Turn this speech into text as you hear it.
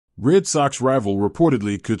Red Sox rival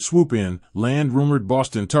reportedly could swoop in, land rumored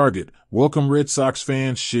Boston target. Welcome Red Sox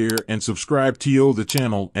fans, share and subscribe to the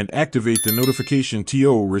channel and activate the notification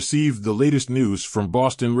to receive the latest news from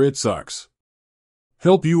Boston Red Sox.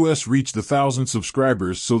 Help us reach the 1,000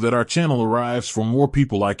 subscribers so that our channel arrives for more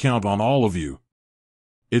people. I count on all of you.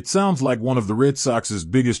 It sounds like one of the Red Sox's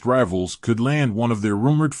biggest rivals could land one of their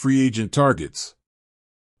rumored free agent targets.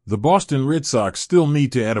 The Boston Red Sox still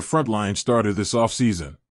need to add a frontline starter this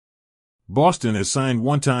offseason. Boston has signed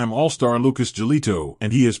one-time All-Star Lucas Giolito,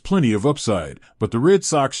 and he has plenty of upside, but the Red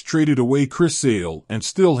Sox traded away Chris Sale and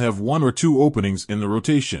still have one or two openings in the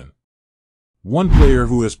rotation. One player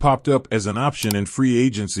who has popped up as an option in free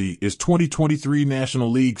agency is 2023 National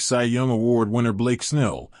League Cy Young Award winner Blake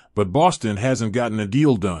Snell, but Boston hasn't gotten a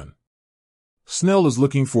deal done. Snell is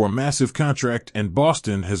looking for a massive contract and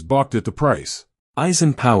Boston has balked at the price.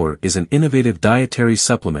 Eisenpower is an innovative dietary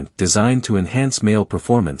supplement designed to enhance male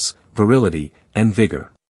performance, virility, and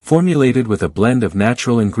vigor. Formulated with a blend of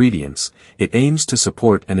natural ingredients, it aims to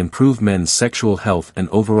support and improve men's sexual health and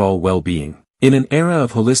overall well-being. In an era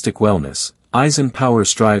of holistic wellness, Eisenpower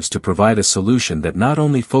strives to provide a solution that not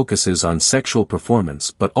only focuses on sexual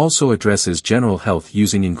performance but also addresses general health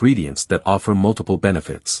using ingredients that offer multiple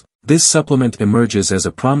benefits. This supplement emerges as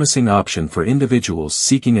a promising option for individuals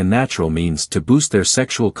seeking a natural means to boost their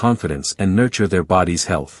sexual confidence and nurture their body's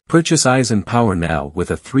health. Purchase Eisenpower now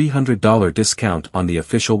with a $300 discount on the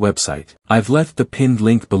official website. I've left the pinned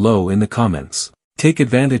link below in the comments. Take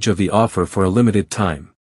advantage of the offer for a limited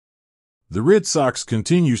time. The Red Sox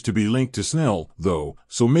continues to be linked to Snell, though,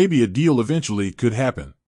 so maybe a deal eventually could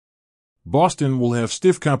happen. Boston will have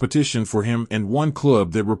stiff competition for him, and one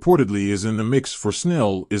club that reportedly is in the mix for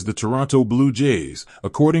Snell is the Toronto Blue Jays,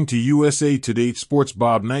 according to USA Today Sports'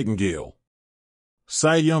 Bob Nightingale.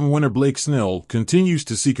 Cy Young winner Blake Snell continues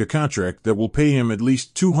to seek a contract that will pay him at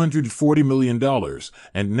least $240 million,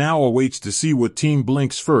 and now awaits to see what team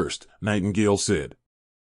blinks first, Nightingale said.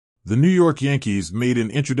 The New York Yankees made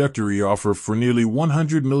an introductory offer for nearly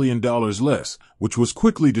 $100 million less, which was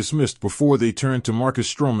quickly dismissed before they turned to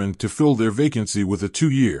Marcus Stroman to fill their vacancy with a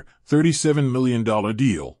 2-year, $37 million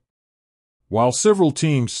deal. While several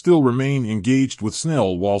teams still remain engaged with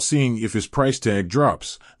Snell while seeing if his price tag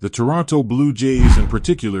drops, the Toronto Blue Jays in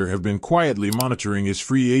particular have been quietly monitoring his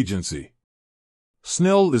free agency.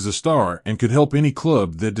 Snell is a star and could help any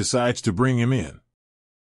club that decides to bring him in.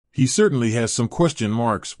 He certainly has some question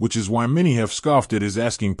marks, which is why many have scoffed at his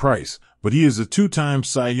asking price, but he is a 2-time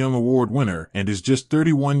Cy Young Award winner and is just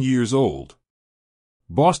 31 years old.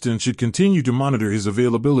 Boston should continue to monitor his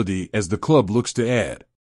availability as the club looks to add.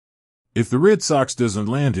 If the Red Sox doesn't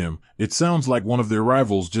land him, it sounds like one of their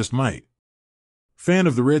rivals just might. Fan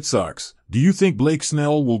of the Red Sox, do you think Blake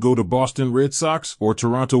Snell will go to Boston Red Sox or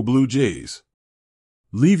Toronto Blue Jays?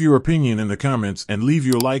 Leave your opinion in the comments and leave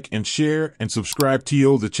your like and share and subscribe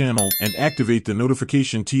to the channel and activate the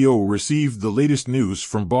notification to receive the latest news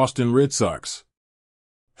from Boston Red Sox.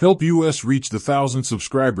 Help us reach the 1,000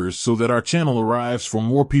 subscribers so that our channel arrives for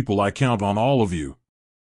more people. I count on all of you.